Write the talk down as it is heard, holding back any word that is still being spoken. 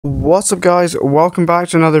What's up guys, welcome back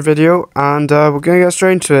to another video, and we're going to get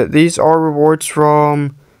straight into it. These are rewards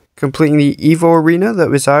from completing the Evo Arena that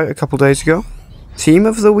was out a couple days ago. Team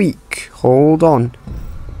of the week, hold on.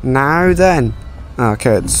 Now then.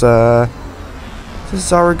 Okay, it's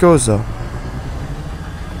Zaragoza.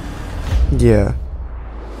 Yeah,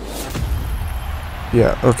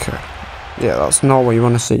 okay. Yeah, that's not what you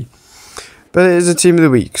want to see. But it is a team of the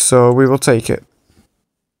week, so we will take it.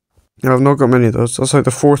 I've not got many of those. That's like the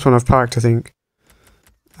fourth one I've packed, I think.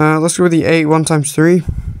 Let's go with the 81 times 3.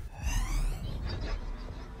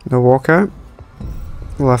 No walkout.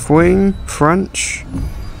 Left wing. French.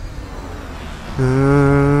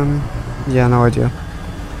 Yeah, no idea.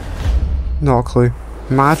 Not a clue.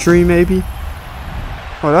 Madry, maybe?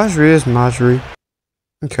 Oh, that actually is Madry.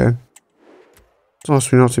 Okay. It's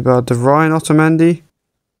honestly not too bad. De Vrij, Otamendi.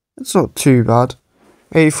 It's not too bad.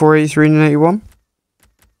 84, 83, and 81.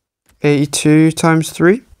 82 times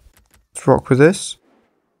 3. Let's rock with this.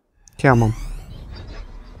 Come on.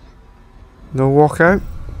 No walkout.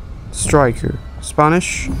 Striker.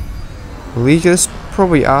 Spanish. Ligas.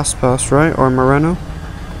 Probably Aspas, right? Or Moreno.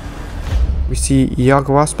 We see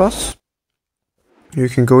Iago Aspas. You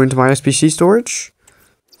can go into my SBC storage.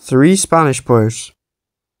 3 Spanish players.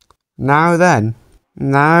 Now then.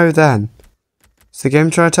 Now then. Is the game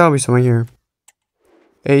trying to tell me something here?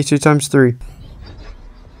 82 times 3.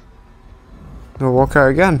 No walkout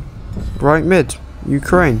again. Right mid.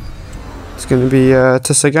 Ukraine. It's going to be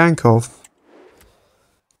Tsagankov.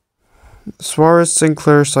 Suarez,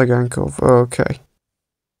 Sinclair, Tsagankov. Okay.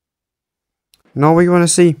 Not what you want to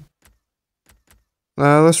see.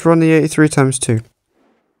 Let's run the 83 times 2.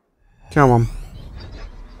 Come on.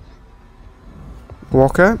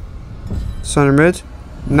 Walkout. Center mid.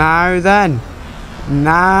 Now then.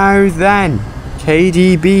 Now then.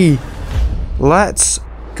 KDB. Let's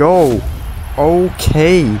go.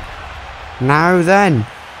 Okay. Now then.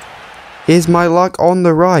 Is my luck on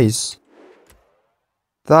the rise?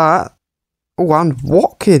 That. Oh, and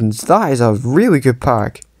Watkins. That is a really good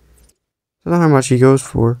pack. I don't know how much he goes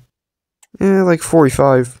for. Yeah, like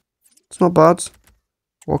 45. It's not bad.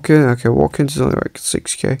 Watkins. Okay, Watkins is only like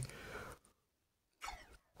 6k.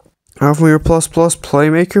 Alphamere plus plus.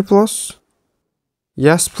 Playmaker plus.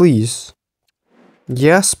 Yes, please.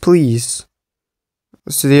 Yes, please.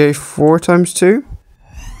 Let's do the 84 times 2.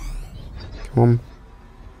 Come on.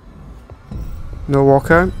 No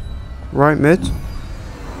walkout. Right mid.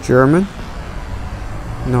 German.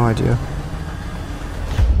 No idea.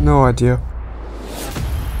 No idea.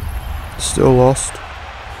 Still lost.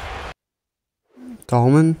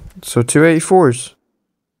 Dahlman. So 2 84s.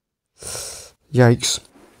 Yikes.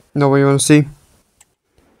 Know what you want to see?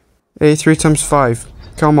 83 times 5.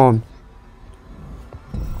 Come on.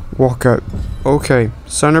 Walkout. Okay.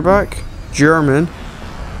 Centre back. German.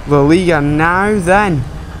 La Liga. Now then.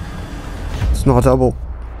 It's not a double.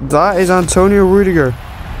 That is Antonio Rudiger.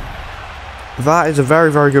 That is a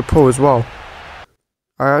very, very good pull as well.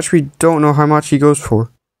 I actually don't know how much he goes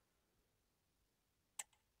for.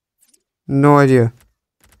 No idea.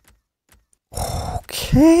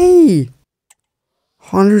 Okay.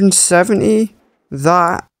 170.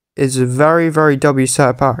 That is a very, very W set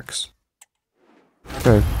of packs.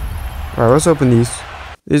 Okay. Alright, let's open these.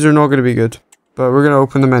 These are not going to be good, but we're going to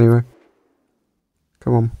open them anyway.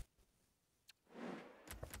 Come on.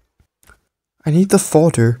 I need the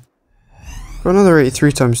fodder. Got another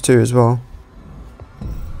 83 times 2 as well.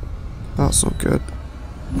 That's not good.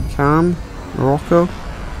 Cam. Morocco.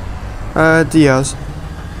 Diaz.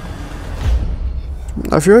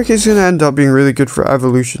 I feel like he's going to end up being really good for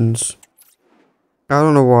evolutions. I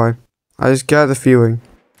don't know why. I just get the feeling.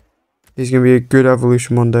 He's going to be a good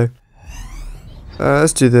evolution one day.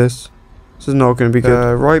 Let's do this. This is not going to be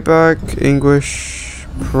good. Right back. English.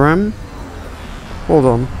 Prem. Hold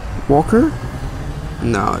on. Walker?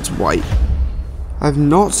 No, it's white. I've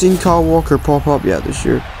not seen Kyle Walker pop up yet this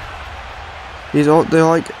year. They're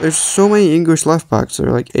like, there's so many English left backs that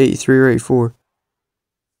are like 83 or 84.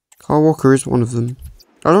 Kyle Walker is one of them.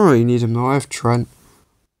 I don't really need him though, I have Trent.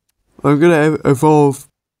 I'm gonna evolve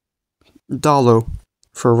Dallo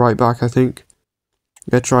for a right back, I think.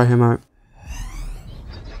 Yeah, try him out.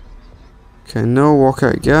 Okay, no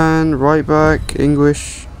walkout again. Right back,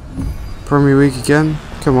 English. Premier League again.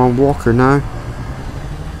 Come on, Walker now.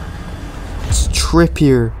 It's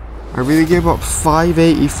Trippier. I really gave up 5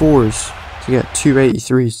 84s to get 2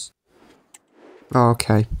 83s.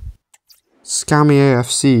 Okay. Scammy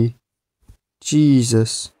AFC.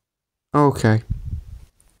 Jesus. Okay.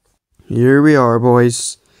 Here we are,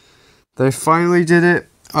 boys. They finally did it.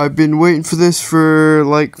 I've been waiting for this for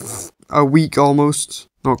like a week almost.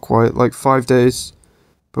 Not quite, like 5 days.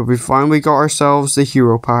 But we finally got ourselves the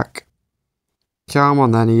hero pack. Come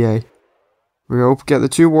on then, EA. We hope get the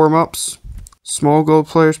 2 warm-ups. Small gold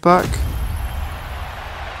players pack.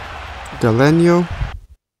 Galeno.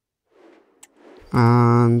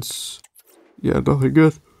 And yeah, nothing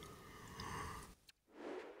good.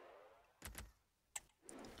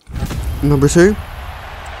 Number 2.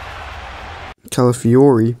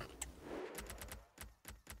 Calafiori.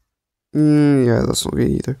 Yeah, that's not good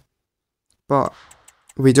either. But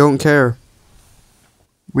we don't care.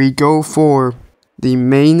 We go for the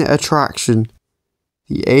main attraction.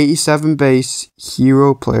 The 87 base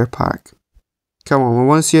hero player pack. Come on, I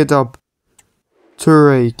want to see a dub.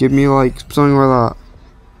 Toure, give me like something like that.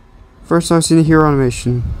 First time I've seen a hero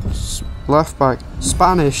animation. Left back.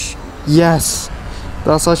 Spanish. Yes.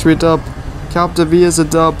 That's actually a dub. Capdevilla is a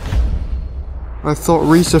dub. I thought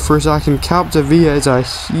Risa for a second. Capdevilla is a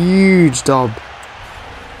huge dub.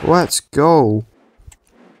 Let's go.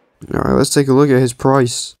 Alright, let's take a look at his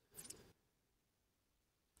price.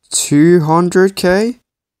 200k?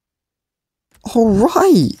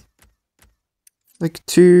 Alright. Like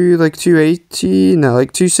 280, no,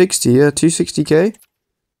 like 260, yeah, 260k.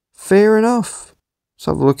 Fair enough. Let's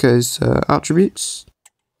have a look at his attributes.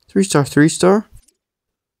 3-star, 3-star.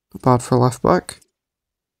 Not bad for a left back.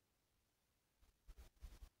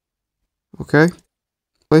 Okay.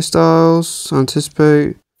 Playstyles,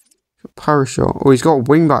 anticipate. Parashot. Oh, he's got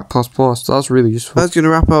wingback ++. That's really useful. That's going to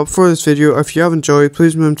wrap up for this video. If you have enjoyed,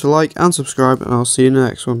 please remember to like and subscribe, and I'll see you in the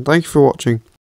next one. Thank you for watching.